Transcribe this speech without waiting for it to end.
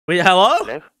Wait, hello?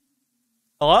 Hello?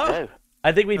 Hello? Hello?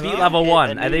 I think we beat level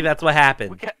 1. I think that's what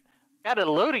happened. We got a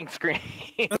loading screen.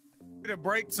 To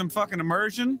break some fucking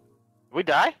immersion. We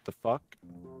die? The fuck?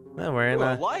 Oh, we're in Ooh,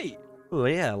 a a light. Oh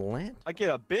yeah, lamp. I get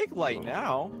a big light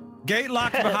now. Gate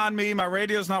locked behind me. My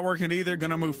radio's not working either.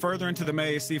 Gonna move further into the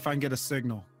maze, see if I can get a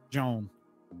signal. Joan.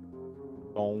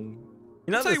 Boom.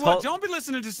 You know, I'll tell this you what, whole... Joan be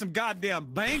listening to some goddamn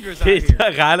bangers out He here.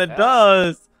 kind of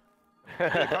does.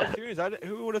 Hey, cartoons,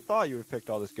 who would have thought you would have picked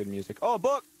all this good music? Oh, a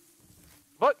book.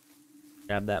 What?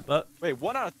 Grab that book. Wait,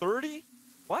 1 out of 30?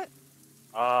 What?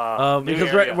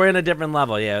 Because we're in a different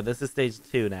level. Yeah, this is stage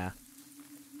 2 now.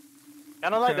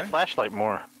 I don't like the flashlight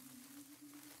more.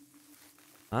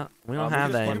 Huh? We don't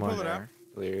have that anymore. Pull it out.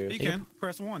 You can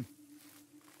press 1.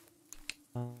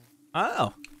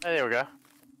 Oh. There we go.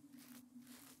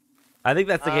 I think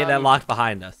that's the gate that locked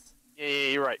behind us. Yeah,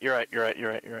 you're right.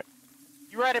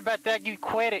 You're right about that. You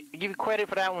quit it. Give you credit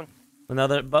for that one.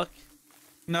 Another book.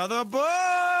 Another book.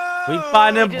 We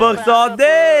finding books all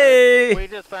day. We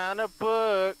just found a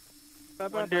book.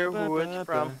 Wonder who it's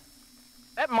from.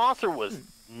 That monster was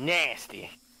nasty.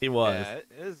 He was. Yeah, it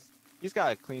is. He's got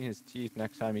to clean his teeth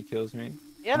next time he kills me.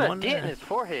 He had a dent in his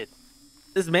forehead.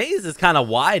 This maze is kind of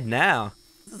wide now.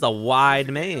 This is a wide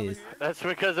maze. That's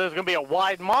because there's going to be a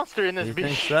wide monster in this You bitch.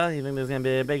 think so? You think there's going to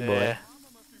be a big boy? Yeah.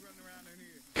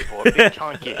 Oh, a big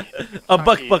chunky. A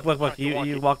book.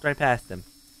 You walked right past him.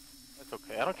 That's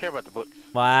okay. I don't care about the books.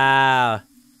 Wow.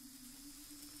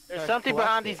 There's something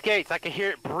behind these gates. I can hear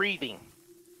it breathing.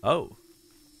 Oh.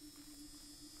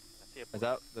 Is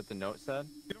that what the note said?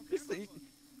 Do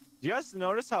you guys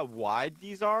notice how wide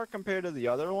these are compared to the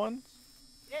other ones?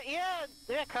 Yeah,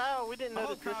 Kyle. We didn't know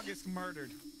that. Kyle gets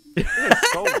murdered.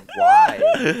 It's so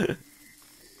wide.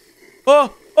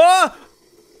 Oh!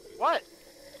 What?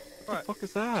 What the fuck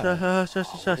is that? Shush.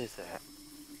 What is that?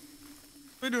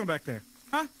 What are you doing back there?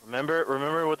 Huh?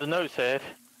 Remember what the note said.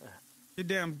 You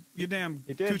damn It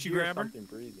did coochie hear grabber. something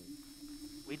breathing.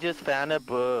 We just found a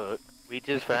book.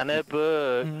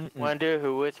 Wonder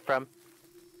who it's from.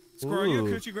 Squirrel, you a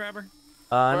coochie grabber?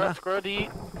 No. Squirrel,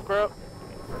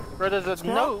 there's a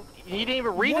note. You didn't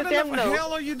even read the damn note. What the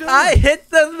hell are you doing? I hit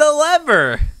the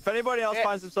lever. If anybody else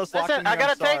finds themselves locked in Listen, here, I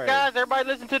got a tape, sorry. guys. Everybody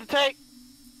listen to the tape.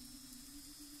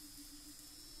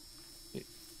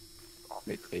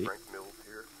 Wait, tape? Frank Mills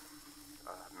here.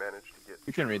 Managed to get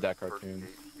You can read that first cartoon. gate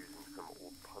using some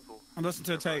old puzzle. I'm listening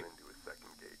to the tape. Into a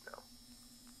second gate now.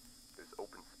 There's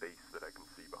open space that I can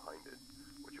see behind it,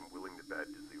 which I'm willing to bet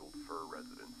is the old fur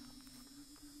residence.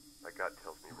 My gut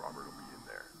tells me Robert will be in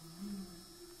there.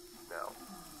 Now,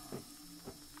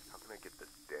 how can I get this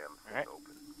damn thing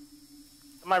open?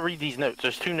 I might read these notes.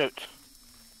 There's 2 notes.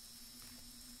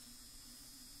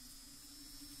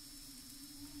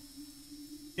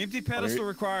 Empty pedestal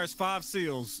requires 5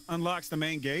 seals. Unlocks the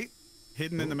main gate.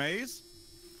 Hidden in the maze.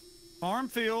 Farm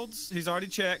fields, he's already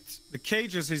checked. The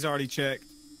cages, he's already checked.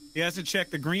 He hasn't checked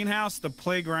the greenhouse, the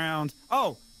playground.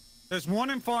 Oh, there's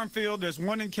 1 in farm field. There's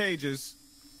 1 in cages.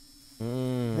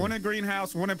 1 in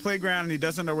greenhouse, 1 in playground, and he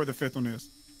doesn't know where the 5th one is.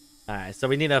 All right, so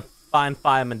we need to find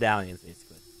 5 medallions,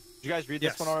 basically. Did you guys read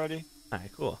this one already? All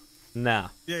right, cool. No.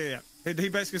 Yeah. He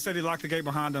basically said he locked the gate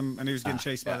behind him, and he was getting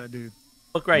chased by that dude.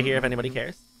 Book right here if anybody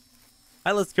cares.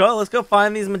 All right, let's go. Let's go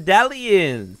find these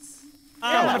medallions.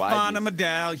 I want to find a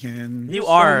medallion. You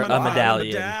are a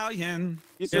medallion.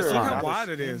 Yes, look how wide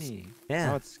it is.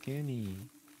 Yeah. Oh, it's skinny.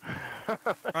 All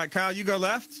right, Kyle, you go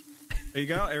left. There you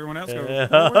go. Everyone else go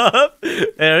forward.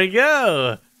 There we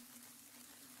go.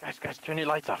 Guys, turn your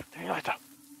lights off. Turn your lights off.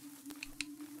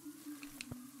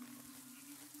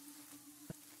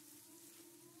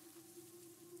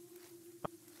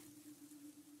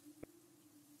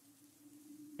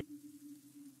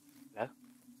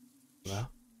 Well.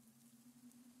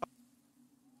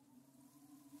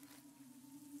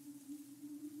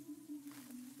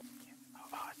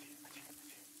 I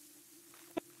see.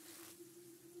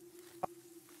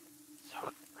 So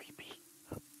creepy.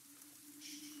 I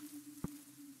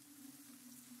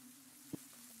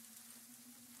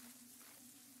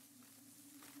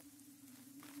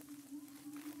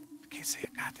can't see a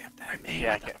goddamn thing.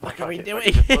 Yeah, I can't. What are we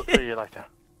doing? Look through your light down.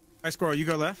 Hey, Squirrel, you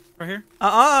go left right here.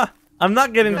 I'm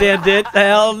not getting damn it.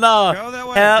 Hell no. Go that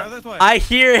way. Hell, Go this way. I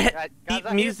hear Guys, deep I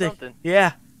hear music. something.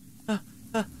 Yeah.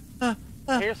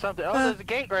 Here's something. Oh, there's a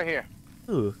gate right here.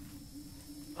 Ooh.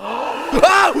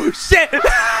 Oh shit!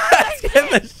 That scared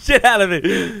the shit out of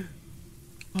me.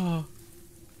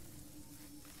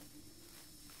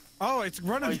 Oh, it's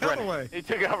running the other way. He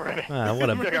took over already. What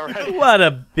He took over already.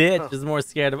 a bitch is more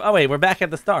scared of. Oh wait, we're back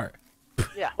at the start.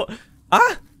 Yeah.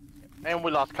 Huh? And we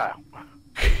lost Kyle.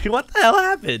 What the hell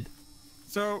happened?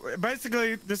 So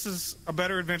basically, this is a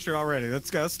better adventure already. Let's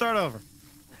go. Let's start over.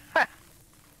 I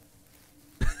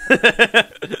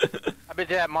bet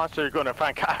that monster is gonna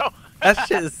find Kyle. That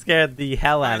shit scared the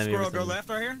hell out of me. Squirrel, go left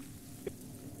right here.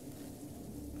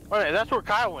 Wait, that's where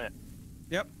Kyle went.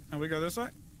 Yep, and we go this way.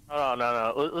 Oh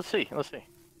no. Let's see.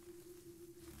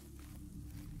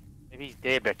 Maybe he's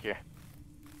dead back here.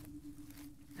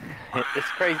 It's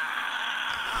crazy.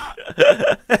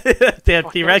 Damn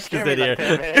T-Rex is in here.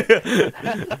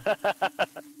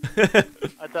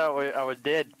 I thought I was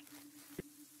dead. I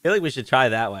feel like we should try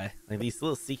that way. Like these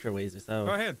little secret ways or so.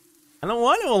 Go ahead. I don't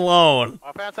want him alone.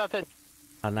 I found something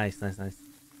Oh, nice. on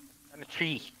a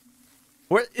tree.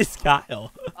 Where is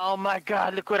Kyle? Oh my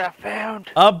god, look what I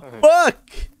found. A book!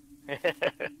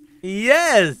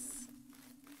 Yes!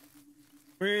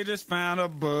 We just found a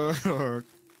book.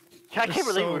 I can't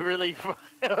believe we really...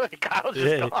 Kyle's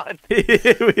just gone.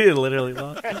 We literally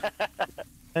lost. I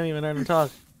haven't even heard him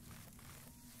talk.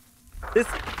 This...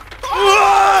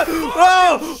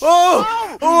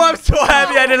 Oh, I'm so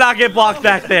happy I did not get blocked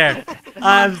back there.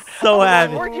 I'm so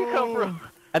happy. Where'd you come from?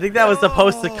 I think that was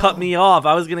supposed to cut me off.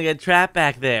 I was going to get trapped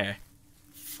back there.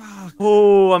 Fuck.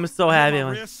 Oh, I'm so happy.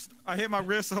 I hit my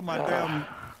wrist on my damn...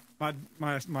 My...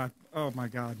 Oh my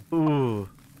god. Ooh.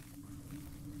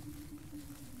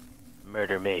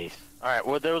 Murder maze. Alright,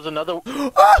 well, there was another...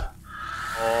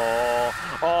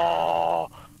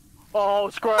 Oh,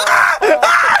 Squirrel!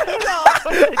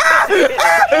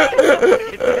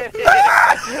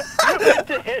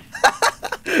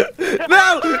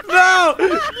 No!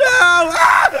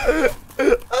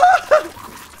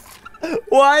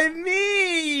 Why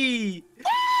me?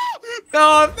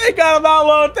 Oh, thank God I'm not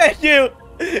alone. Thank you.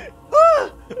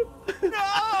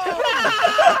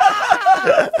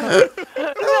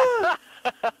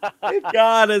 Thank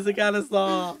God, as it kind of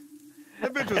saw.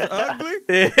 That bitch was ugly.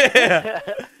 Yeah.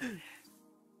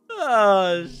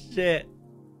 Oh shit!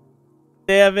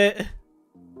 Damn it!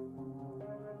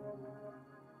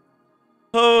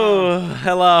 Oh,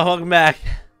 hello, welcome back.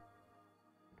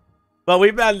 But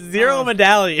we've got 0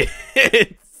 medallions.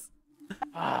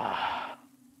 How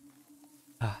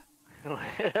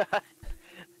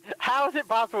is it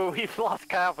possible we've lost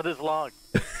Kyle for this long?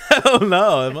 I don't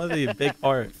know. It must be a big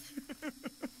part.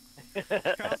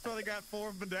 Kyle's probably got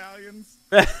 4 medallions.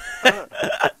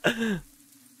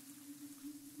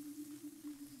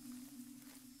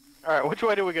 Alright, which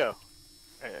way do we go?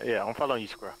 Yeah, I'm following you,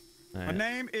 Squirrel. Right. My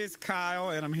name is Kyle,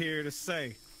 and I'm here to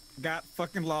say, got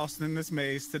fucking lost in this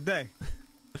maze today.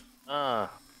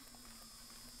 What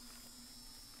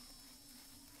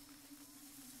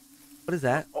is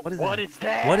that? What is What that? is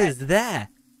that? What is that?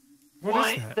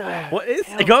 What is that? What is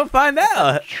it? Go and find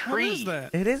out. Tree. What is that?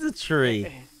 It is a tree.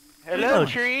 Hello, Oh.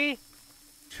 tree.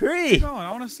 Tree. Come on, I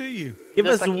want to see you. Give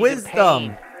Looks us like he's in wisdom.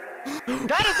 pain.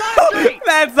 That is not a tree.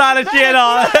 That's not a tree at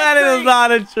all. That is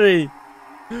not a tree.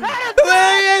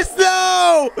 There is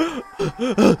no.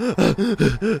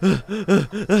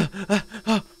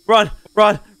 Run.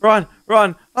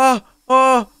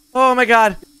 Oh my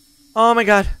God. Oh my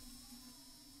God.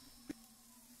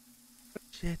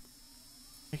 Shit.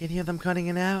 I can hear them cutting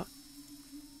it out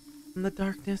from the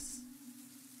darkness.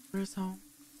 Where's home?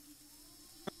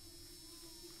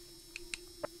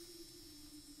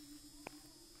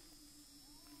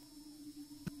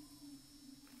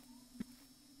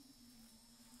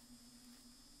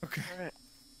 Okay. Alright.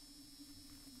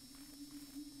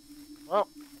 Well,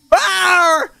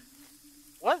 Arr!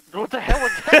 what? What the hell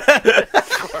was that?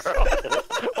 Squirrel.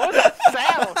 What was that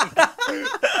sound?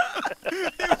 He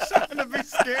was trying to be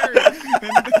scary.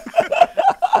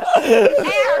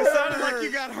 It sounded like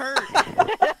you got hurt.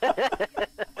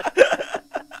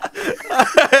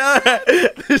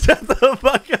 Shut the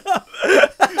fuck up.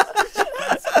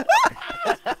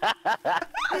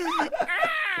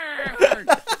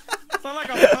 Sound like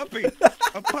a puppy.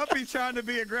 A puppy trying to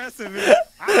be aggressive.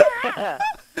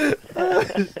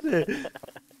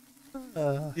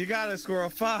 You got it, Squirrel.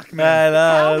 Fuck, man.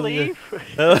 I'll I leave.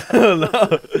 know.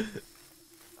 No.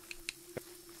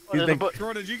 There's a book.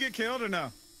 Squirrel, did you get killed or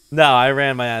no? No, I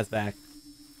ran my ass back.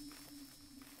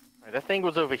 That thing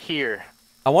was over here.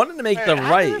 I wanted to make the How did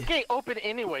right. this gate open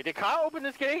anyway? Did Kyle open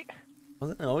this gate?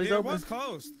 Wasn't it always Yeah, it open? was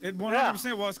closed. It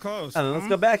 100% was closed. I don't know, let's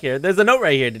go back here. There's a note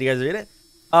right here. Did you guys read it?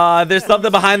 There's something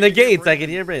behind the gates. I can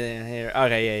hear breathing here.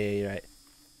 Okay, yeah, you're right.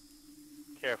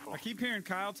 Careful. I keep hearing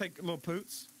Kyle take little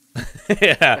poots.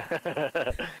 Yeah.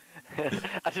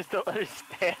 I just don't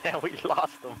understand how we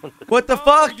lost them. What the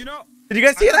fuck? You know, Did you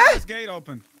guys see I know how that? this gate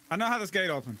opened. I know how this gate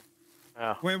opened.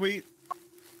 Oh. When we,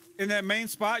 in that main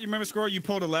spot, you remember, Squirrel, you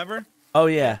pulled a lever? Oh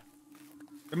yeah.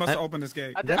 It must have opened this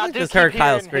gate. Definitely do just keep heard Kyle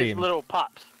hearing his scream. little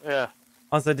pops. Yeah.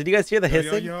 Also, did you guys hear the Yo,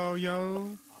 hissing? yo,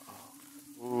 yo.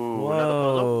 Ooh, another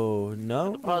puzzle. Whoa, no.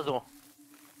 Another puzzle.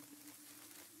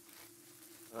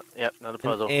 Yep, another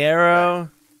puzzle. An arrow.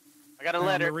 I got a To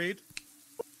letter. read.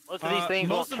 Most of these things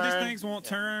won't Most of turn. these things won't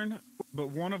turn, but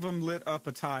one of them lit up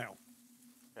a tile.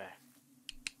 Okay.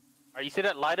 Are you see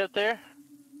that light up there?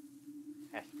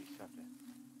 Has to be something.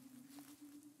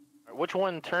 All right, which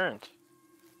one turns?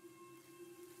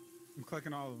 I'm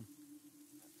clicking all of them.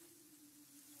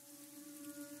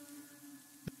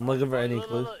 I'm looking for any Look,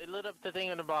 clues. look, it lit up the thing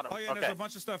in the bottom. Oh yeah, okay. there's a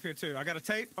bunch of stuff here too. I got a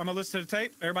tape. I'm gonna listen to the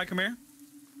tape. Everybody come here.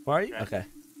 Where are you? Okay. Okay.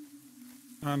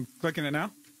 I'm clicking it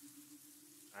now.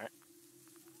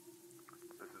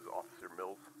 This is Officer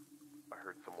Mills. I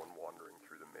heard someone wandering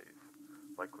through the maze.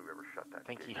 Likely whoever shut that I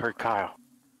think he gate. heard Kyle.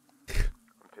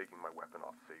 I'm taking my weapon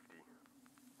off safety.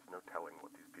 There's no telling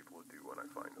what these people will do when I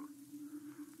find them.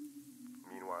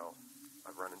 Meanwhile,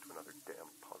 I've run into another damn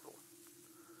puzzle.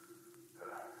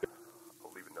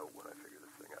 I'll leave a note when I figure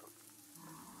this thing out.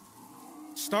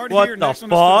 Start What here. the Next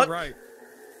one is to fuck? the right.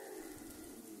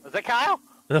 Was that Kyle?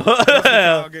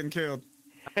 Kyle getting killed.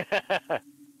 Get Alright,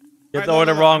 the no,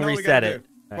 order no, no, wrong, I know what we reset gotta it. do.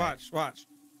 All right. Watch.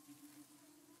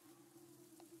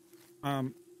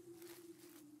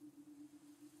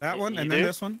 That one, You and do? then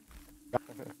this one.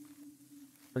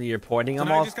 You're pointing So them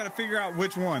now you all. just gotta figure out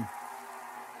which one.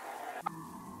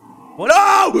 What?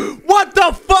 Oh! What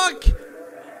the fuck?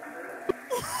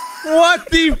 What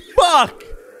the fuck?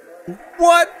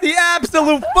 What the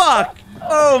absolute fuck?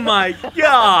 Oh my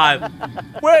god!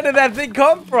 Where did that thing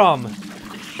come from?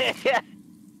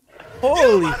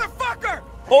 Holy, Motherfucker!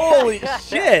 holy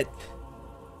shit!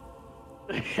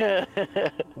 I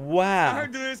Wow.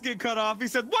 heard this get cut off. He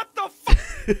said, "What the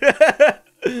fuck?"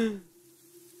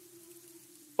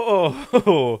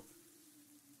 Oh.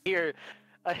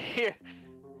 I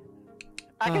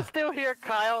can still hear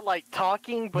Kyle like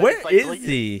talking, but Where it's like, is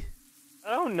he?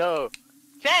 I don't know.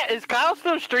 Chat, is Kyle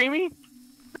still streaming?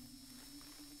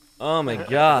 Oh my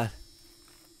god.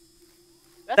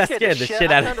 That scared the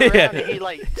shit out of me. me. And he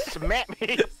like smacked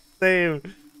me. Same.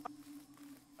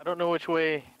 I don't know which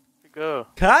way to go.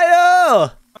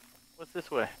 Kyle! What's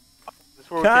this way? Is this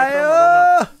where we came from?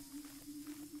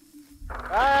 I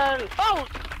Kyle! don't know. Oh!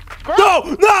 Squirrel!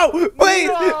 No! No! Please!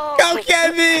 No! Go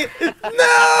get me! No!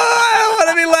 I don't want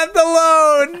to be left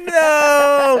alone!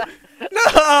 No! No!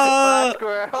 Bye,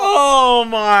 Squirrel. Oh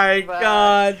my Bye.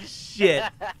 god! Shit.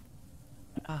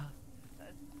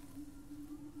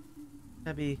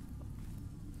 That'd be...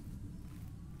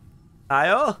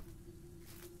 Kyle?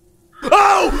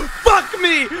 Oh! Fuck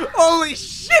me! Holy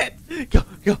shit! Go,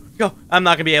 go, go. I'm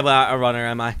not gonna be able to outrun her,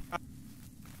 am I?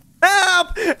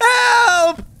 Help!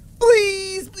 Help!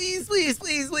 Please, please, please,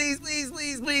 please, please, please,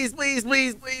 please, please, please,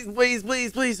 please, please, please,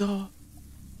 please, please. Oh.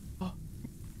 Oh.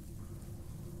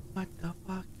 What the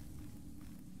fuck?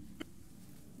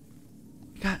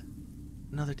 Got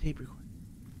another tape recorder.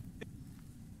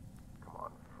 Come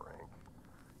on, Frank.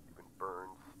 You've been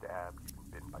burned, stabbed, you've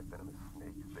been bitten by venomous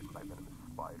snakes, bitten by venomous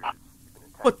spiders. You've been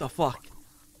attacked What the by a fuck? fucking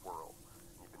squirrel.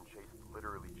 And you've been chased,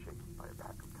 literally chased by a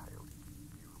pack of coyotes.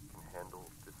 You can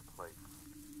handle this place.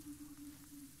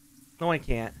 No, I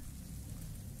can't.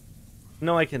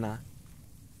 No, I cannot.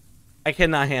 I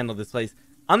cannot handle this place.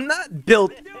 I'm not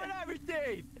built. Doing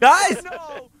everything. Guys!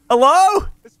 No. Hello?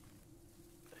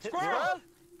 Squirrel.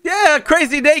 Yeah, a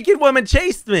crazy naked woman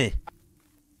chased me.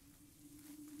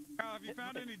 Kyle, have you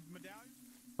found any medallions?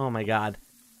 Oh my god.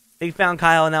 They found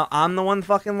Kyle and now I'm the one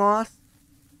fucking lost?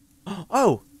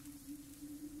 Oh!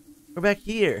 We're back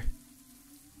here.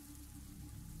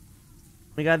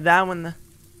 We got that one.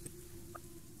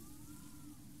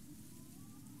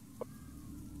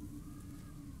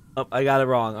 Oh, I got it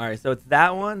wrong. Alright, so it's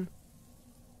that one.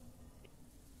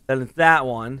 Then it's that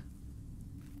one.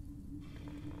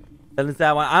 Then it's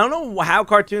that one. I don't know how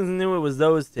Cartoons knew it was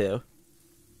those two.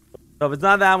 So if it's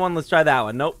not that one, let's try that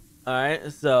one. Nope.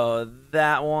 Alright, so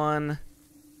that one.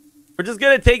 We're just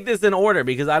gonna take this in order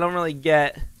because I don't really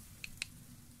get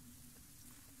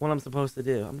what I'm supposed to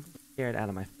do. I'm scared out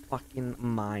of my fucking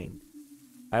mind.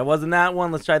 Alright, wasn't that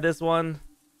one. Let's try this one.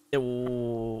 It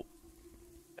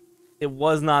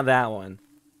was not that one.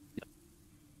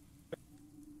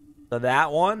 So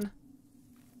that one.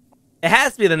 It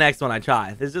has to be the next one I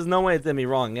try. There's just no way it's gonna be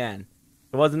wrong again.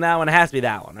 If it wasn't that one, it has to be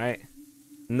that one, right?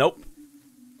 Nope.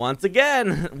 Once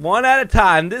again, one at a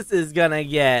time. This is gonna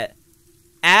get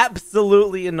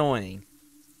absolutely annoying.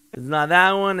 It's not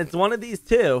that one. It's one of these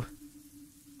two.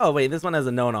 Oh, wait. This one has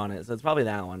a note on it, so it's probably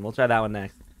that one. We'll try that one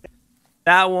next.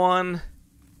 That one.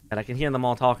 And I can hear them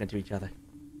all talking to each other.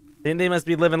 They must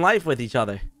be living life with each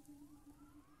other.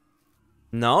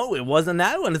 No, it wasn't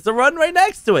that one. It's the run right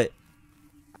next to it.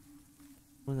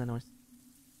 What was that noise?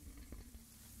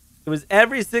 It was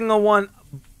every single one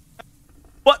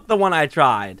but the one I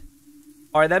tried.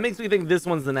 Alright, that makes me think this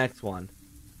one's the next one.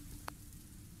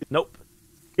 Nope.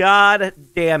 God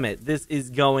damn it. This is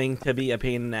going to be a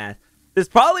pain in the ass. There's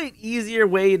probably an easier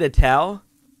way to tell.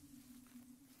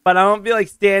 But I don't feel like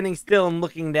standing still and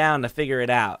looking down to figure it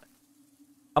out.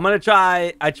 I'm going to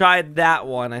try... I tried that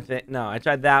one, I think. No, I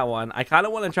tried that one. I kind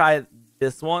of want to try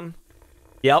this one.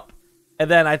 Yep.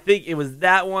 And then I think it was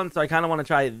that one, so I kind of want to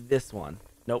try this one.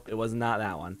 Nope, it was not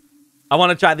that one. I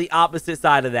want to try the opposite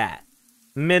side of that.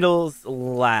 Middle's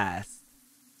last.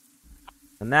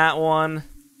 And that one...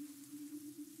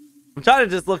 I'm trying to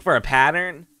just look for a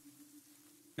pattern.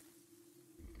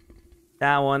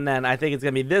 That one, then I think it's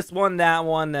going to be this one, that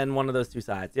one, then one of those two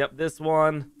sides. Yep, this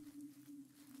one.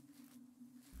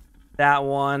 That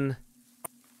one.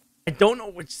 I don't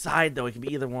know which side, though. It could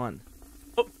be either one.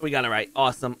 Oh, we got it right.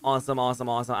 Awesome, awesome, awesome,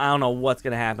 awesome. I don't know what's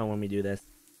going to happen when we do this.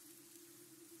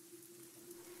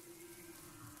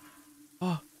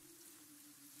 Oh.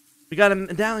 We got a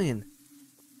medallion.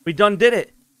 We done did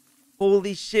it.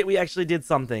 Holy shit, we actually did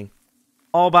something.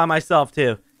 All by myself,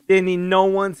 too. Didn't need no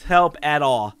one's help at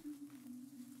all.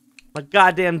 I'm a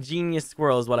goddamn genius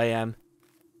squirrel is what I am.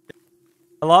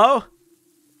 Hello?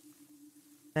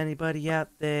 Anybody out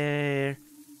there?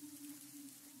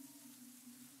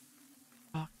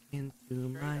 Talking to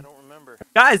my... I don't remember.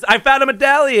 Guys, I found a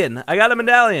medallion. I got a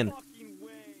medallion.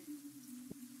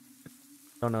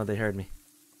 Oh no, they heard me.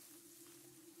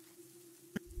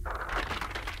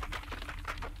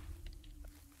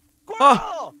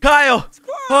 Oh, Kyle!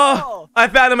 Squirrel! Oh, I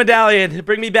found a medallion.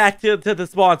 Bring me back to the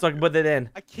spawn so I can put it in.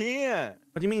 I can't.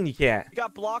 What do you mean you can't? You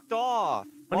got blocked off.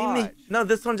 What do you mean? Watch. No,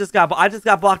 this one just got... I just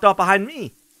got blocked off behind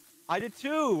me. I did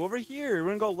too. Over here. We're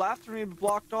gonna go left and be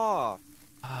blocked off.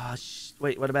 Oh,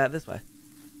 wait, what about this way?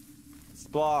 It's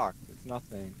blocked. It's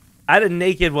nothing. I had a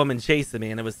naked woman chasing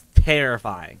me, and it was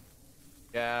terrifying.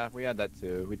 Yeah, we had that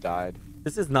too. We died.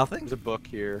 This is nothing? There's a book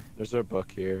here. There's a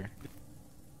book here.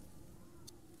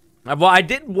 Well, I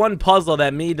did one puzzle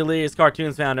that me, Delirious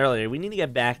Cartoons found earlier. We need to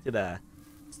get back to the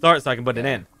start so I can put it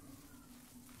in.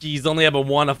 Geez, only have a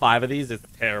 1 of 5 of these. It's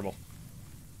terrible.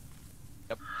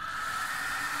 Yep.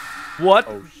 What?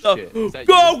 Oh, shit. Is that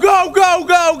Go, you? go, go,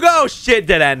 go, go! Shit,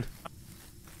 dead end.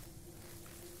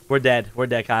 We're dead. We're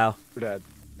dead, Kyle. We're dead.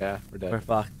 Yeah, we're dead. We're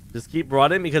fucked. Just keep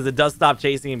running because it does stop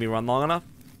chasing if you run long enough.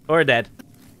 Or we're dead.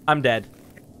 I'm dead.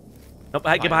 Nope,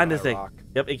 I get behind this thing. Rock.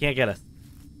 Yep, it can't get us.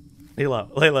 Lay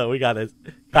low, we got this.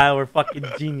 Kyle, we're fucking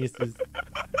geniuses.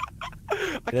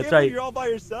 That's right. You're all by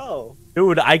yourself.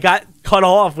 Dude, I got cut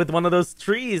off with one of those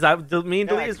trees. Me and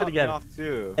Delirious were together. Off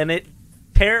too. And it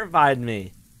terrified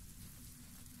me.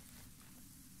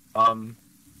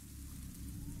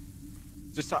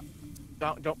 Just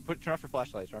don't turn off your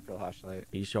flashlight. Turn off your flashlight.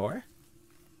 Are you sure?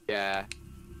 Yeah.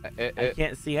 I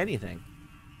can't see anything.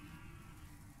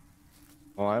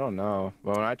 Well, I don't know.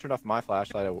 But when I turned off my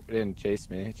flashlight, it didn't chase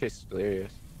me. It chased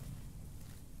Delirious.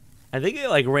 I think it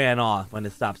like ran off when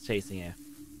it stops chasing you.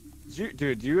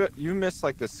 Dude, you missed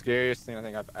like the scariest thing I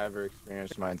think I've ever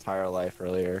experienced in my entire life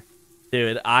earlier.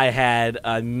 Dude, I had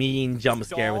a mean jump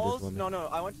scare with this woman. No.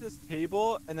 I went to this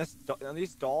table and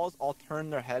these dolls all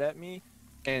turned their head at me,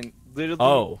 and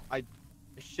literally, I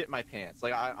shit my pants.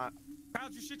 Like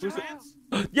How'd you shit your pants?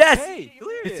 Yes! Hey,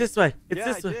 Delirious. It's this way. It's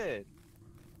yeah, this way. I did.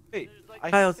 Wait,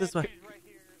 Kyle, it's this way.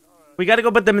 We gotta go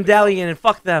put the medallion and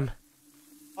fuck them.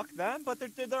 Fuck them, but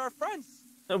they're our friends.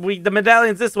 The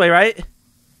medallion's this way, right?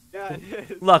 Yeah,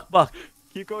 it is. Look, Buck.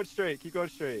 Keep going straight. Keep going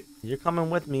straight. You're coming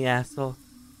with me, asshole.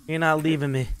 You're not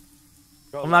leaving me.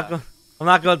 Go I'm left.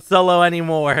 not going solo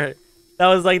anymore. That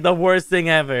was like the worst thing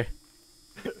ever.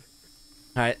 All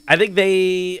right, I think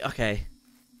they. Okay.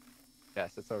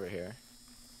 Yes, it's over here.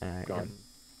 All right. Gone.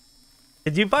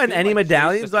 Did you find any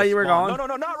medallions while you were gone?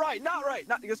 No, not right, not right.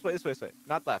 Not this way, this way, this way.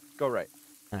 Not left. Go right.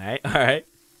 All right.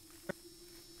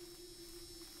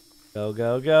 Go,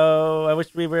 go, go. I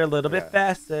wish we were a little bit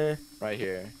faster. Right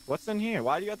here. What's in here?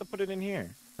 Why do you have to put it in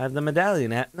here? I have the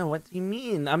medallion at. No, what do you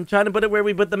mean? I'm trying to put it where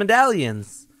we put the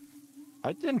medallions.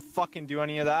 I didn't fucking do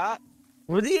any of that.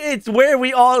 Well, it's where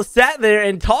we all sat there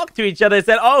and talked to each other and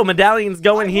said, oh, medallion's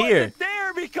going here. I wasn't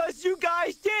there because you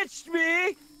guys ditched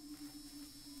me.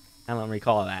 I don't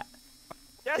recall that.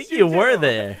 Yes, I think you were do.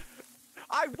 there.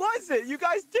 I wasn't. You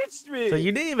guys ditched me. So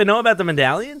you didn't even know about the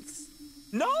medallions?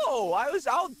 No, I was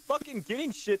out fucking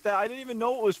getting shit that I didn't even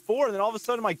know what it was for, and then all of a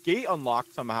sudden my gate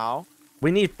unlocked somehow.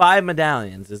 We need 5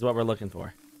 medallions is what we're looking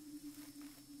for.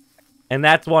 And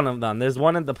that's one of them. There's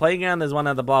one at the playground, there's one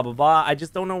at the blah blah blah. I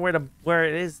just don't know where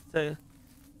it is to.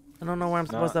 I don't know where I'm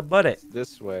supposed to put it.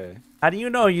 This way. How do you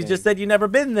know? You just said you never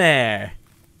been there.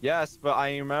 Yes, but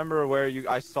I remember where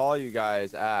I saw you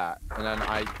guys at, and then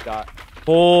I got.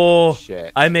 Oh,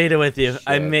 shit. I made it with you. Shit.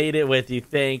 I made it with you.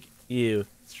 Thank you.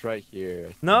 It's right here.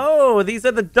 No, these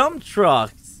are the dump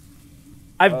trucks.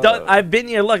 I've been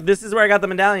here. Look, this is where I got the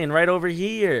medallion, right over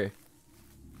here.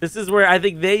 This is where I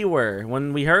think they were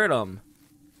when we heard them.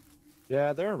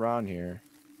 Yeah, they're around here.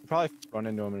 We'll probably run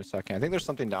into them in a second. I think there's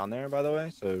something down there, by the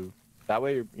way, so that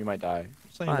way you might die.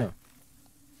 Just so you know.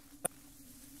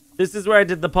 This is where I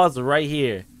did the puzzle, right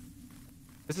here.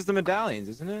 This is the medallions,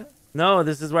 isn't it? No,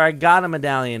 this is where I got a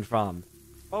medallion from.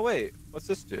 Oh, wait. What's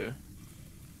this do?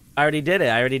 I already did it.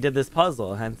 I already did this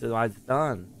puzzle, hence why it's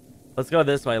done. Let's go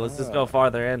this way. Let's just go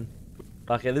farther in.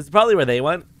 Okay, this is probably where they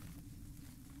went.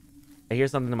 I hear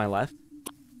something to my left.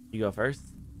 You go first.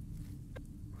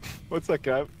 What's that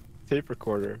guy? Tape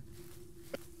recorder.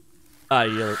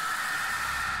 You're...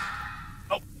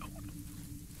 Oh.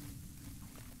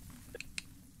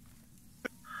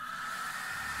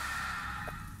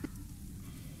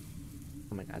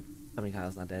 Oh my god. Tell me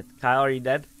Kyle's not dead. Kyle, are you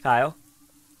dead? Kyle?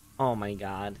 Oh my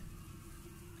god.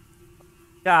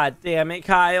 God damn it,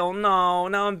 Kyle. No.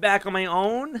 Now I'm back on my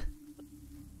own.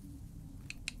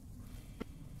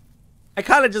 I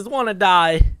kind of just want to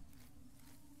die.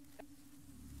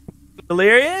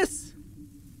 Delirious?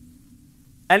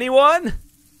 Anyone?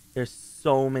 There's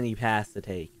so many paths to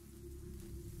take.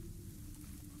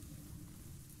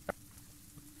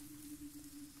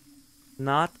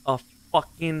 Not a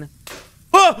fucking...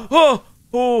 Oh,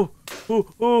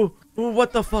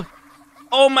 what the fuck?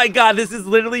 Oh my god, this is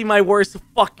literally my worst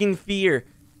fucking fear.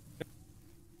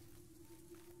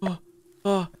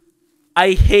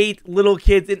 I hate little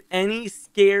kids in any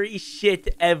scary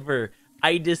shit ever.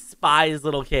 I despise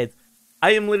little kids.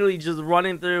 I am literally just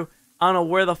running through. I don't know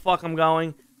where the fuck I'm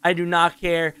going. I do not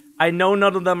care. I know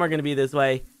none of them are going to be this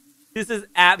way. This is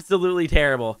absolutely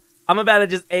terrible. I'm about to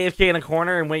just AFK in a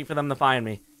corner and wait for them to find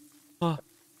me.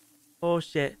 Oh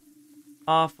shit.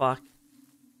 Oh fuck.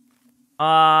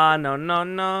 No.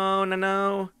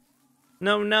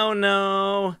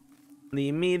 No.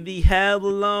 Leave me the hell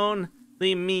alone.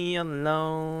 Leave me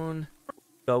alone.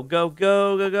 Go.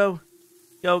 Go.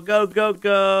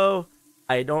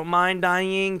 I don't mind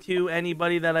dying to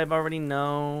anybody that I've already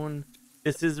known.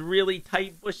 This is really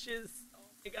tight bushes. Oh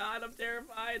my god, I'm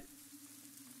terrified.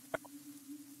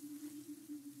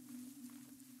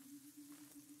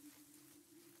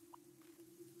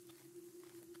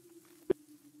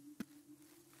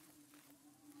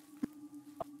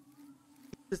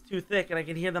 This is too thick and I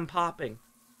can hear them popping.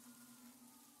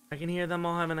 I can hear them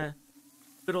all having a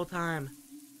good old time.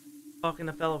 Talking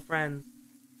to fellow friends.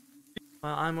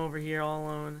 While I'm over here all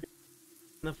alone.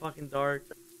 In the fucking dark.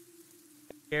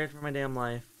 Scared for my damn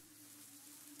life.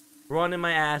 Running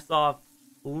my ass off.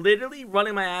 Literally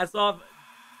running my ass off.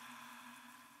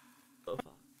 Oh,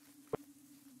 fuck.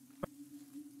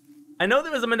 I know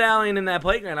there was a medallion in that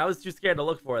playground. I was too scared to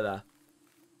look for it, though.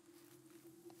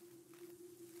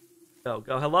 Go.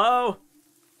 Hello?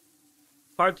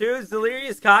 Cartoonz,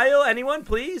 Delirious, Kyle, anyone,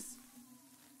 please?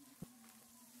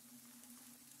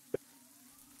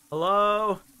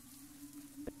 Hello?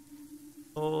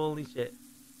 Holy shit.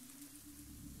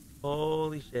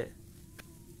 Holy shit.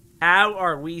 How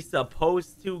are we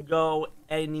supposed to go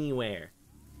anywhere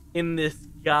in this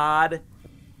god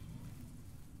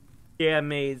damn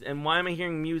maze? And why am I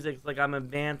hearing music like I'm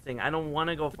advancing? I don't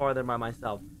want to go farther by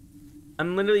myself.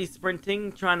 I'm literally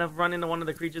sprinting, trying to run into one of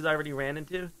the creatures I already ran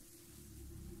into.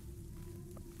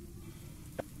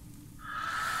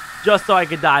 Just so I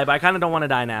could die, but I kind of don't want to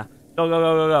die now. Go.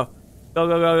 Go.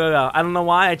 I don't know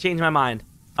why, I changed my mind.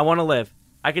 I want to live.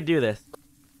 I could do this. I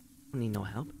don't need no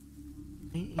help.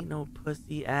 I ain't no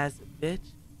pussy ass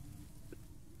bitch.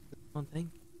 Don't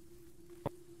think.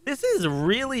 This is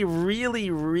really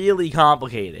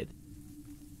complicated.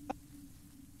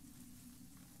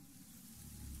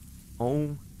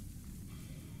 Oh.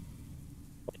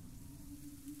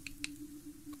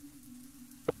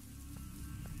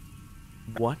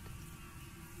 What?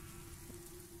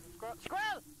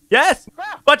 Squirrel! Yes!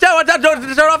 Squirrel! Watch out! Turn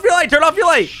off your light! Turn off your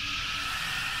light!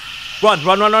 Run!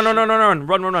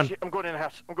 Shit, I'm going in the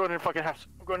house. I'm going in the fucking house.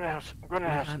 I'm going in the house. I'm going in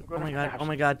the house. Oh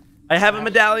my god. I have a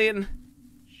medallion.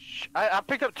 Shh. I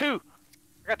picked up 2.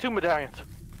 I got 2 medallions.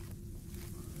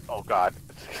 Oh god.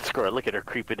 Squirrel, look at her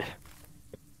creeping.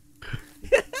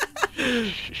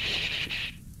 There's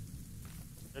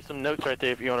some notes right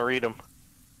there if you want to read them.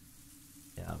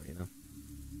 Yeah, I'll read them.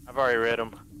 I've already read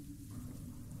them.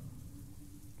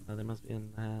 Oh, they must be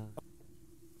in the house.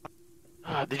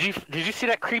 Did you see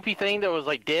that creepy thing that was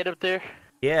like dead up there?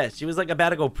 Yeah, she was like about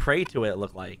to go pray to it, it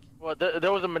looked like. Well,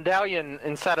 there was a medallion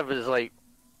inside of his like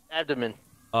abdomen.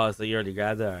 Oh, so you already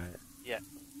grabbed it? All right. Yeah.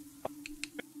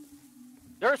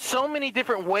 There are so many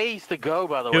different ways to go,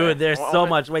 by the way. Dude, there's so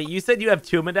much. Wait, you said you have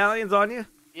 2 medallions on you?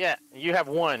 Yeah, you have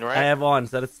 1, right? I have 1,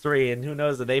 so that's 3, and who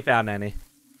knows if they found any.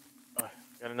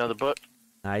 Got another book.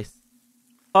 Nice.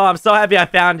 Oh, I'm so happy I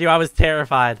found you. I was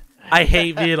terrified. I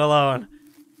hate being alone.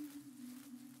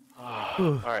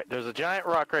 Alright, there's a giant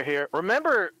rock right here.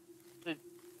 Remember to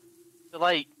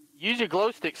like, use your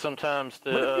glow stick sometimes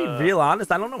to... To be real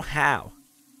honest, I don't know how.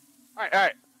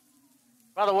 Alright.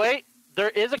 By the way, there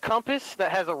is a compass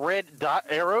that has a red dot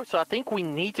arrow, so I think we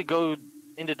need to go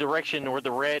in the direction where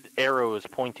the red arrow is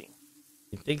pointing.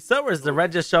 You think so, or is the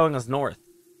red just showing us north?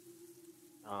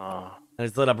 And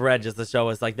it's lit up red just to show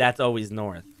us, like, that's always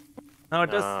north. No,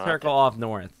 it does circle off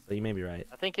north, so you may be right.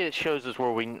 I think it shows us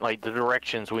where we, like, the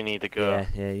directions we need to go.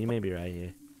 Yeah, you may be right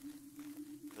here.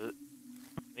 We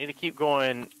need to keep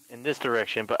going in this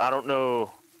direction, but I don't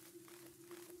know.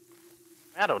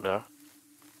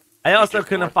 I also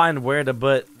couldn't find where to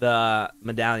put the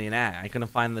medallion at. I couldn't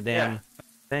find the damn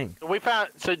thing.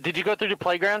 So did you go through the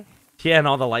playground? Yeah, and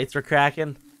all the lights were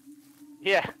cracking.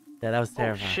 Yeah. Yeah, that was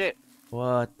terrifying. Oh, shit.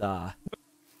 What the?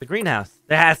 The greenhouse.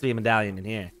 There has to be a medallion in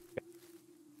here.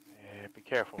 Yeah, be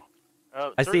careful.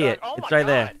 I see it. Oh it's my right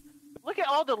there. God. Look at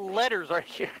all the letters right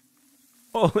here.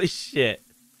 Holy shit.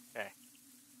 Okay.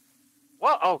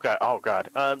 Well, oh god.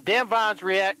 Damn vines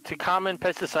react to common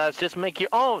pesticides. Just make your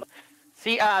own.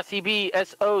 CICB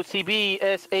SOCB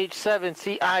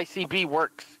SH7 CICB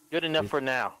works. Good enough for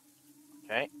now.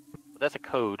 Okay. Well, that's a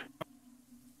code.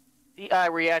 CI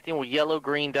reacting with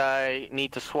yellow-green dye.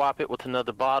 Need to swap it with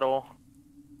another bottle.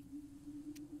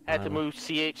 Had to move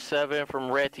CH7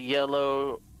 from red to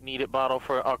yellow. Needed bottle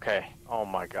for... Okay. Oh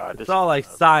my god. It's all like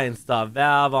science stuff.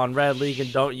 Valve on red leak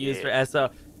and don't use for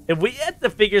SO. If we have to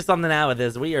figure something out with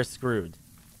this, we are screwed.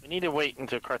 We need to wait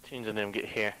until Cartoonz and them get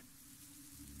here.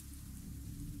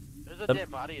 There's a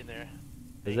dead body in there.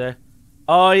 Is there?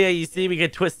 Oh yeah, you see we can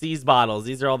twist these bottles.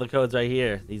 These are all the codes right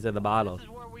here. These are the bottles. This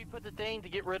is where we put the thing to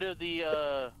get rid of the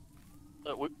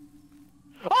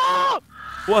Oh!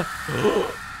 What?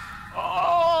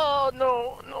 Oh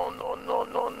no.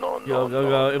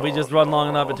 Go. If we just run long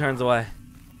enough, it turns away.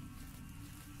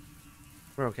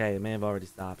 We're okay. It may have already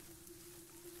stopped.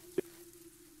 I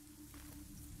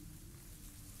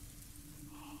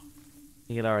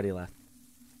think it already left.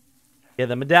 Yeah,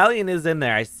 the medallion is in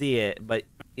there. I see it, but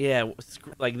yeah,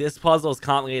 like this puzzle is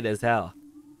complicated as hell.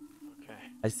 Okay.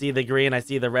 I see the green, I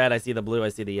see the red, I see the blue, I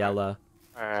see the yellow.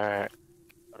 Alright.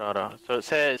 Hold on. So it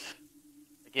says,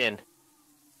 again,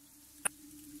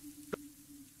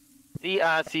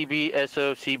 CICB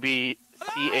SOCB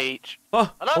CH.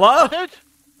 Oh, hello? hello?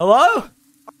 Hello?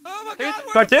 Oh my god,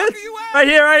 Cartoonz? Right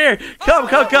here. Come.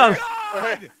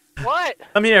 What?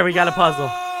 Come here, we got a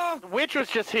puzzle. The witch was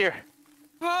just here.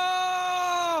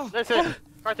 Oh! Listen,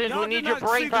 Cartoonz, we need your Y'all did not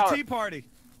brain see power. the tea party.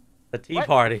 The tea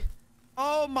party.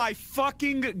 Oh my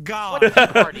fucking god. What tea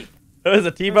party? It was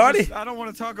a tea party? I don't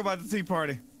want to talk about the tea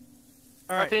party.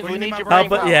 All right, Cartoonz, well, we need my your brain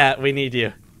brain power. Yeah, we need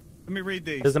you. Let me read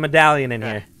these. There's a medallion in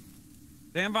here.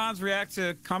 Damn vines react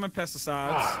to common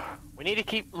pesticides. We need to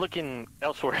keep looking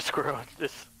elsewhere, Squirrel.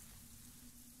 Just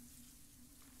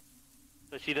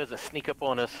so she doesn't sneak up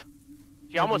on us.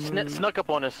 She almost snuck up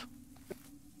on us.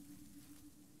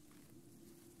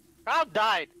 Kyle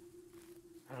died.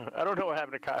 I don't know what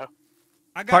happened to Kyle.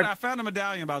 I found a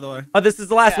medallion, by the way. Oh, this is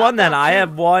the last one then. found I two.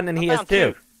 have one and he has found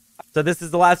two. two. So this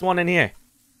is the last one in here.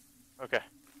 Okay.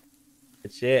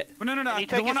 Good shit. Well, no. Can you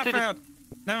The take one us I to the- found.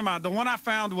 Never mind. The one I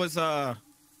found was the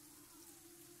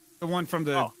one from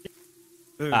the. Oh.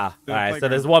 the Alright, so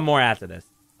playground. there's one more after this.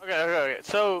 Okay.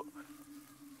 So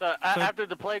after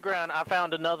the playground, I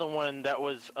found another one that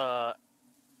was in a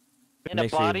Make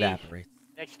sure it body evaporates.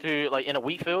 next to, like, in a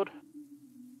wheat field.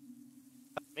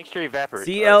 Make sure it evaporates.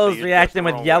 CL is so you reacting twist the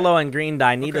with wrong yellow way. and green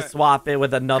dye. Need to Okay. swap it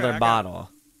with another Okay, I got it. bottle. All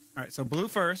right, so blue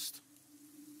first.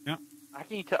 I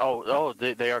can tell. Oh,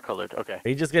 they are colored. Okay. Are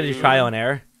you just gonna do Blue, trial and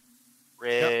error?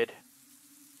 Red,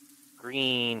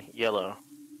 green, yellow.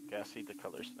 Okay, I see the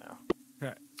colors now.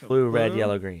 Okay. So Blue, red,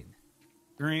 yellow, green.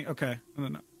 green. Okay.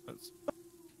 No. That's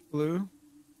blue,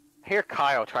 I hear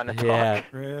Kyle trying to talk. Yeah.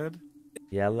 red.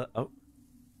 Yellow. Oh,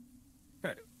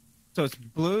 So it's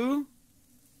blue,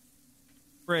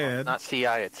 red. Not CI,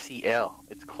 it's CL.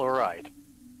 It's chloride.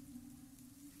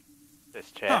 This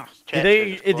chat. Huh. do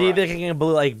you think it can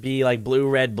be like blue,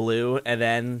 red, blue, and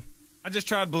then I just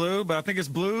tried blue, but I think it's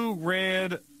blue,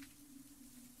 red.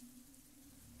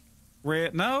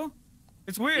 No,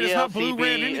 it's weird. It's not blue,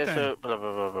 red, anything. Blah, blah,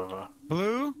 blah, blah, blah.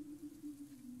 Blue,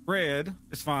 red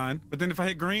is fine, but then if I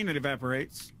hit green, it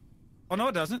evaporates. Oh no,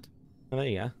 it doesn't. oh, there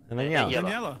you go, and then And yellow. yellow.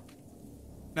 Then yellow.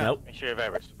 No. Nope. Make sure you have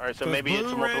everest. All right, so So maybe it's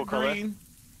a blue, multiple red, color. green.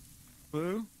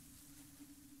 Blue.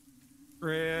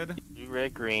 Red. Blue,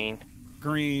 red, green.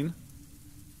 Green.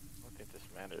 I don't think this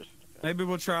matters. Okay. Maybe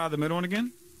we'll try the middle one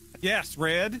again. Yes,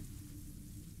 red.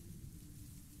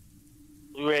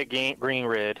 Blue, red, green,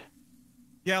 red.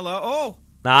 Yellow. Oh,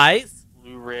 Nice.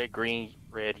 Blue, red, green,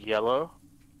 red, yellow.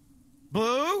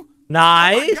 blue.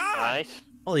 Nice. Oh my God. Nice.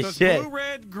 Holy So it's shit. blue,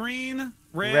 red, green,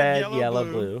 red, Red, yellow,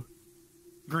 blue.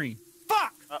 green.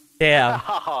 Fuck. Damn.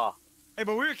 Hey,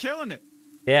 but we were killing it.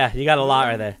 Yeah, you got a lot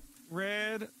right there.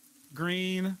 Red,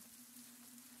 green,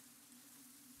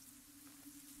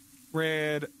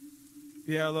 red,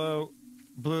 yellow,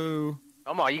 blue.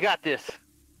 Come on, you got this.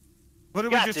 What did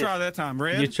we Got just this. try that time?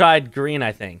 Red? You tried green,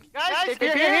 I think. Guys, if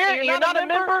you're here and you're not a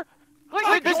member,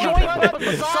 click the join button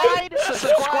beside,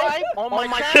 subscribe on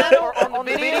my channel or on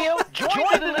the video. Join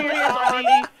the Delirious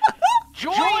Army.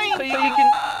 Join so you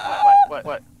can.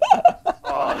 What?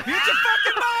 Oh. Get your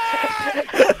fucking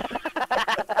mind!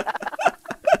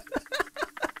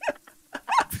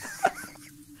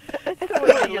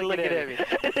 You're looking at me.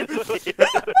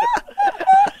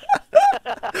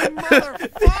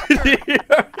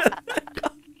 Motherfucker!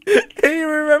 Can you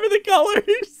remember the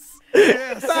colors?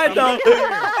 Yes, I know.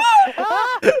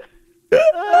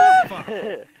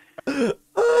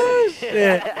 Oh,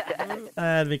 shit. I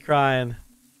had me crying.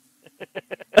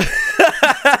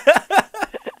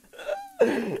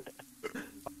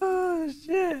 Oh,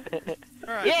 shit.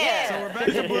 All right, Yeah. so we're back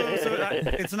to blue. So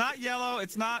it's not yellow.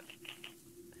 It's not.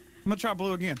 I'm gonna try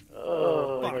blue again.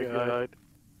 Oh Fuck. my god.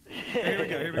 Here we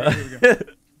go.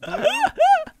 Blue,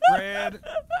 red,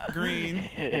 green,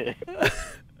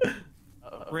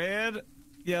 red,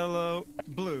 yellow,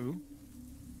 blue,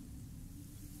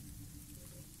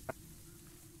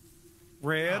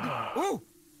 red. Ooh.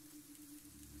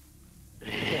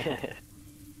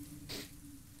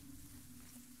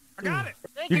 I got it.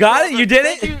 You got it? You did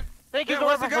it? Thank you, Yeah,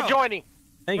 where's Glover, it for go? joining.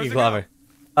 Thank Where's you, it Glover.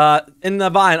 On the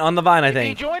vine, I Can you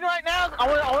think. join right now?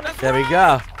 I want to. There we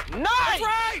go. Nice.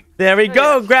 Right. There we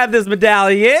go. Grab this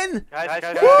medallion. Guys,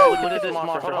 Woo! look at this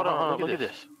monster. Hold on. Look at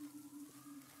this.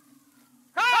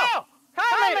 Kyle!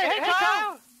 Kyle made it! Hey,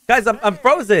 Kyle! Guys, I'm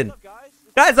frozen. What's up, guys?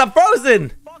 Guys, I'm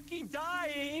frozen. Fucking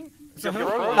dying. So who?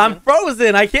 I'm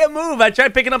frozen. I can't move. I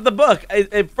tried picking up the book.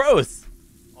 It froze.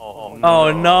 Oh,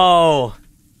 Oh, no.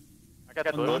 I got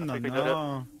the No, book. no, Pick it up.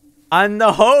 no. I'm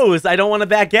the host. I don't want to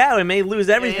back out. I may lose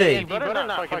Yeah, everything. you better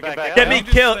not fucking back out. Get me Don't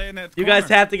just killed. stay in that You guys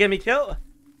corner. have to get me killed.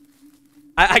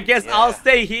 I guess Yeah. I'll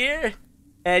stay here,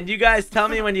 and you guys tell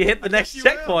me when you hit the I next guess you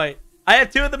will. checkpoint. I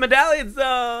have 2 of the medallions,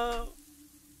 though.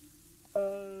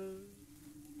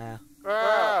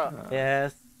 Girl.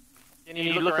 Yes. Can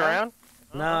you look around?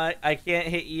 No, I can't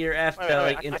hit E or F Wait, to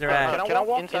wait, like interact. Can I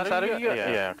walk inside of you?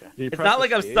 Yeah, okay. It's not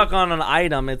like I'm stuck on an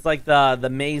item. It's like the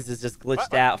maze is just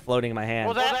glitched out, floating in my hand.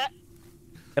 What was that?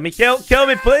 Let me kill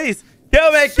me, please.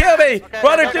 Kill me. Okay,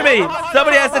 Run her okay, to me. hold on,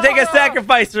 Somebody has to hold on, take a hold on.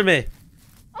 sacrifice for me.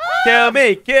 Kill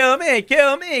me.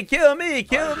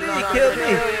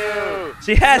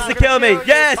 She has to kill me.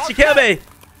 Yes, she killed me.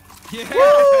 Yeah.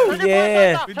 Woo,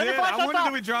 yeah. We did. I wonder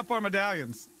do we drop our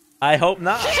medallions? I hope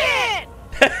not. Shit!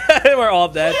 We're all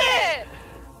dead. Shit!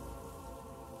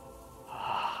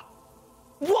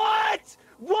 What?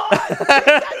 What?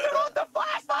 The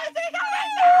flashlight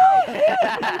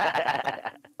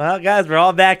Well, guys, we're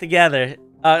all back together.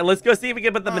 Let's go see if we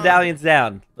can put the medallions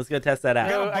down. Let's go test that We out.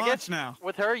 have a I bunch guess now.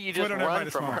 with her, you just Twitter, run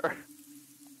everybody's from smart. her.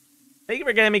 Thank you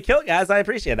for getting me killed, guys. I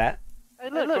appreciate that. Hey,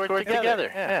 look, we're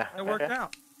together. Yeah, It worked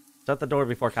out. Shut the door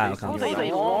before Kyle That comes. was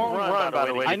a long run, by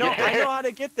the way. I know how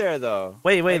to get there though.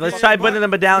 Wait, Like, let's we try don't putting the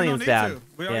need medallions to. down.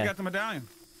 We already Yeah. got the medallion.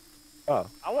 Oh.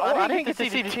 I didn't get to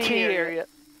see the T area.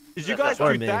 Did you guys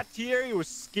Or dude, me. that T area was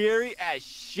scary as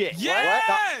shit.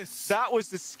 Yes! That was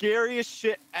the scariest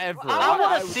shit ever. I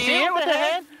want to see it with the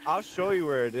head. I'll show you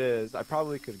where it is. I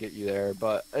probably could get you there,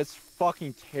 but it's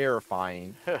fucking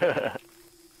terrifying.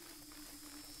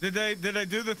 Did they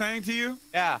do the thing to you?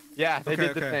 Yeah, they Okay, did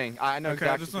the okay. thing. I know Okay,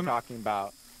 I exactly just what you're wanna- talking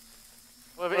about.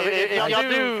 Well, if y'all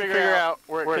do figure out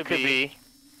where it could be.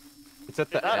 It's at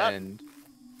the end.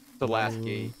 The last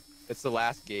gate. It's the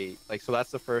last gate. Like, so that's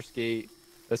the first gate.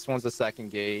 This one's the second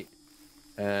gate.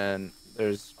 And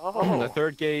there's the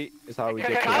third gate is how we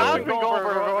get I've to been going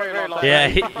for a very long time.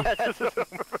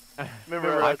 Yeah,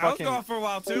 Remember, I was gone for a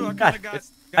while too. I kind of got.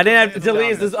 I didn't have to down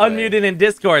delete this this way. unmuted in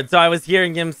Discord, so I was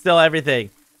hearing him still everything.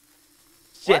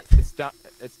 Shit.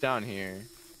 It's down here.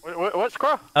 What,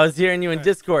 Squirrel? I was hearing you in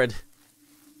Discord.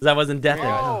 Because I wasn't deafened.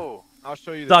 Oh. I'll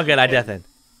show you. It's all good, I deafened.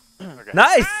 Okay.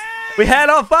 Nice! We had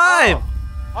all 5!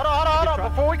 Hold on.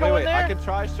 Before we go in there. I could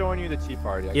try showing you the tea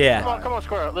party. Yeah. Come on,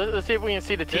 Squirrel. Let's see if we can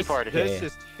see the tea party. This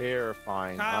is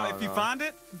terrifying. Kyle, if you find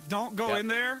it, don't go in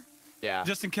there. Yeah.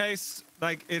 Just in case,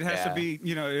 like, it has to be,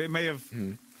 you know, it may have.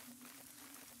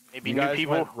 Maybe You new guys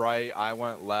people. went right. I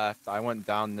went left. I went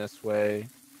down this way.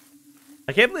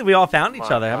 I can't believe we all found each My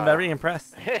other. I'm God. very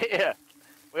impressed. Yeah.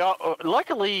 We all.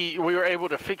 Luckily, we were able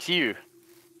to fix you.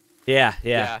 Yeah.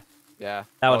 That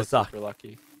would've was sucked. super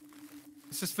lucky.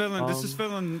 This is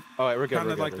feeling Oh, wait, we're good. kind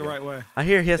We're of good, like we're the good. right way. I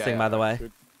hear hissing, by the way.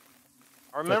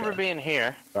 I remember being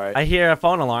here. Sorry. I hear a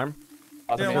phone alarm.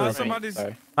 Yeah, why somebody's.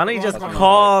 Sorry. Why don't you just What's going on?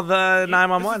 call the This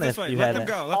 911 is if this way. you Let had them it?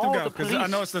 go. Let them Oh, go. the Because I police.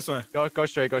 know it's this way. Go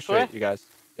straight, way? you guys.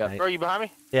 Yeah. Bro, you behind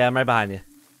me? Yeah, I'm right behind you.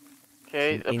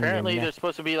 Okay. In Apparently, the- there's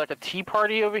supposed to be like a tea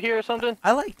party over here or something.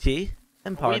 I like tea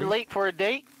and Are party. we late for a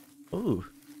date? Ooh,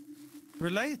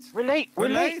 Relate. We're late. We're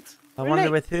late. I We're wonder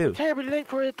late. with who? Terribly late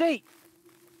for a date.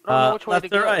 I don't know which way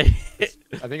Left to or go. right?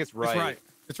 I think it's right. It's right.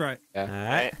 It's right. All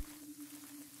right.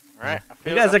 All right. I You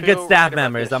feel- guys I are good feel staff right about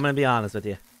members. this. I'm gonna be honest with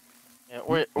you. Yeah, Yeah,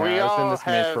 we I was in all this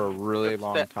maze have for a really good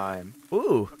long sta- time.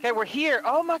 Ooh. Okay, we're here.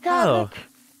 Oh my God! Oh. Look.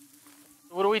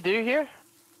 What do we do here?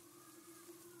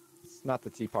 It's not the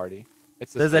tea party.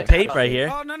 It's There's this a thing. tape right here.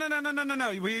 Oh,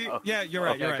 no. We. Yeah, you're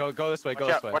right. Okay, You're right. go this way. Go Watch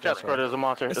this out! way. Watch out, Squirrel! There's a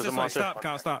monster. It's There's a this way. monster. Stop,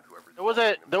 Kyle. Stop.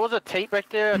 There was a tape back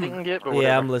there I didn't get, but Yeah,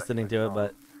 whatever. I'm listening to it,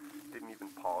 but Didn't even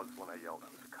pause when I yelled I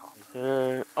was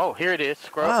a cop. Oh, here it is.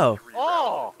 Squirrel. oh,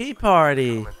 Oh! tea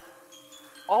party.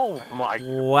 Oh my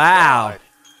Wow. God.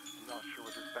 I'm not sure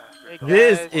what this bastard Hey, thought.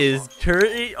 This guys. is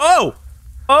curry. Oh,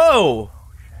 oh,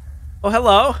 oh.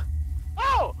 Hello.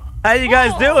 Oh! How you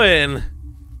guys Oh. doing?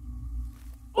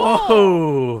 Oh.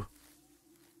 Whoa.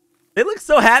 They look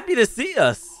so happy to see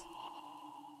us.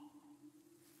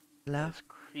 Hello? That's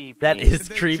creepy. That Did is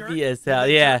they creepy jerk? as Did hell.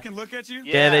 they Yeah. jerk and look at you?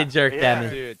 Yeah, they jerked at me.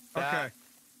 Dude, Okay.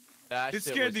 that It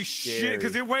shit scared was the scary. shit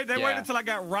because they waited Yeah. until I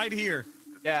got right here.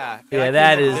 Yeah. Yeah, I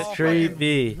that came is from this way.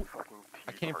 creepy. Fucking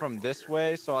I tea came party. from this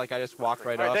way, so like I just walked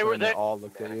right Right, up they were- and they they- all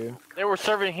looked at you. They were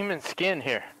serving human skin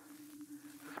here.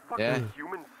 Fucking Yeah.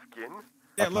 human skin?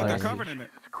 Yeah, look, they're Nice. covered in it.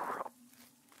 Jesus Christ.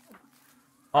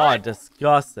 Oh,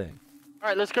 disgusting. All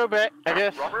right, let's go back. I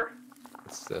guess. Robert?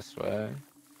 It's this way.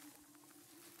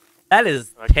 That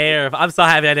is Okay. terrifying. I'm so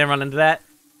happy I didn't run into that.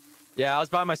 Yeah, I was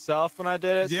by myself when I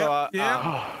did it, Yep, so I,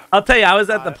 yep. I'll tell you, I was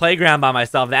at the playground by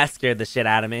myself. That scared the shit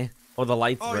out of me. Or the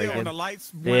lights Oh, yeah, when breaking. the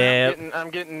lights went Yeah, I'm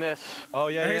getting this. oh out.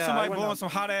 yeah, I hear yeah. somebody I went blowing up. some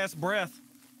hot ass breath.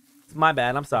 it's my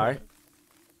bad. I'm sorry.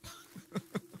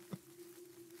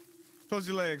 Close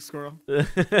your legs, squirrel.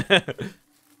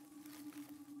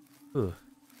 Ooh.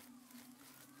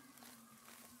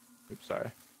 Oops,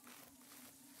 sorry.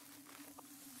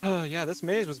 Oh yeah, this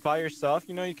maze was by yourself.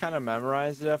 You know, you kind of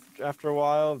memorized it after a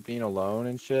while, being alone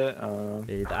and shit.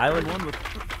 Dude, I would.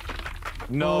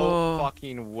 No Oh.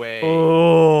 fucking way. Oh.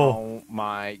 Oh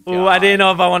my god. Ooh, I didn't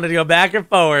know if I wanted to go back or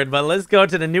forward, but let's go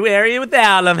to the new area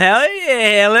without them. Hell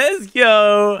yeah, let's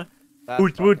go. That's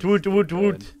Woot, woot, fucking woot, woot, stupid.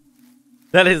 woot.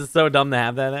 That is so dumb to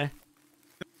have that there.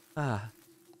 Ah,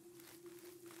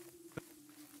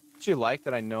 Don't you like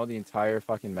that I know the entire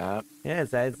fucking map? yeah,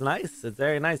 it's nice. It's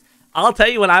very nice. I'll tell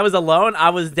you, when I was alone,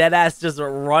 I was dead ass just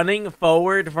running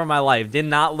forward for my life. Did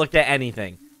not look at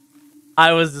anything.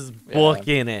 I was just Yeah.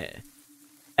 booking it.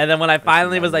 And then when I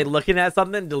finally was like remember. looking at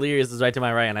something, Delirious was right to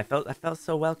my right, and I felt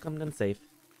so welcomed and safe.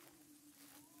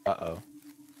 Uh-oh.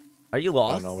 Are you I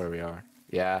lost? don't know where we are.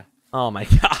 Yeah. Oh my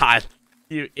god,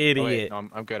 you Oh, wait, idiot! no,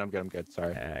 I'm good.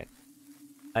 Sorry. All right.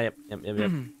 Yep.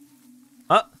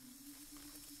 Oh.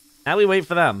 Now we wait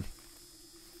for them.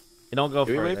 You don't go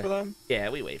Do we further. wait for them? Yeah,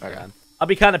 we wait for Okay. them. I'll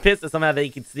be kind of pissed if somehow they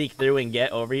can sneak through and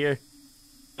get over here.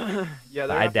 Yeah,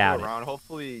 I doubt it. around.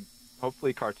 Hopefully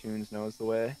Cartoonz knows the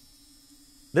way.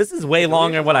 This is way Delirious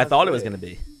longer than what I on his thought it was way. gonna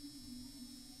be.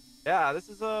 Yeah, this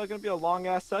is gonna be a long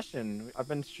ass session. I've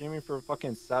been streaming for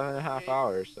fucking 7.5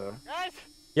 hours, so. Guys,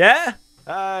 Yeah.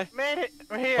 Hi. made it.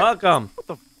 We're here. Welcome.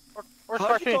 Where's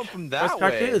How'd you come Cartoons? from Where's that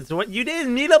way? Cartoons? What, you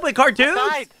didn't meet up with Cartoons?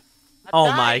 Died. I Oh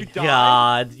died. my You died?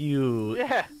 god, you. Yeah.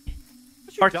 How'd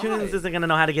you Cartoons die? isn't gonna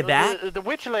know how to get back. The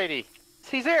witch lady.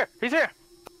 He's here. He's here.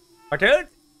 Cartoons?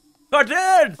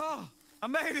 Cartoons! Oh, I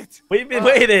made it. We've been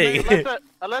waiting.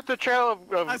 I left a trail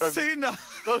of I seen the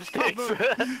glow sticks.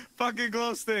 fucking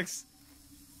glow sticks.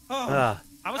 Oh, Ugh.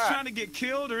 I was Alright. trying to get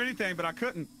killed or anything, but I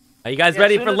couldn't. Are you guys Yeah,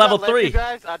 ready as soon for as level I left 3? You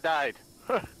guys, I died.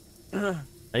 Are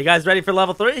you guys ready for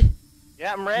level 3?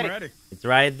 Yeah, I'm I'm ready. ready. It's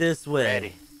right this way.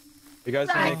 Ready. You guys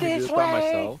Right think I can do this this by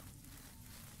way. myself?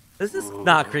 This is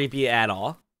not creepy at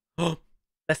all.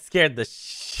 That scared the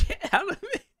shit out of me.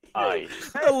 Aye.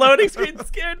 The loading screen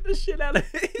scared the shit out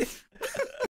of me.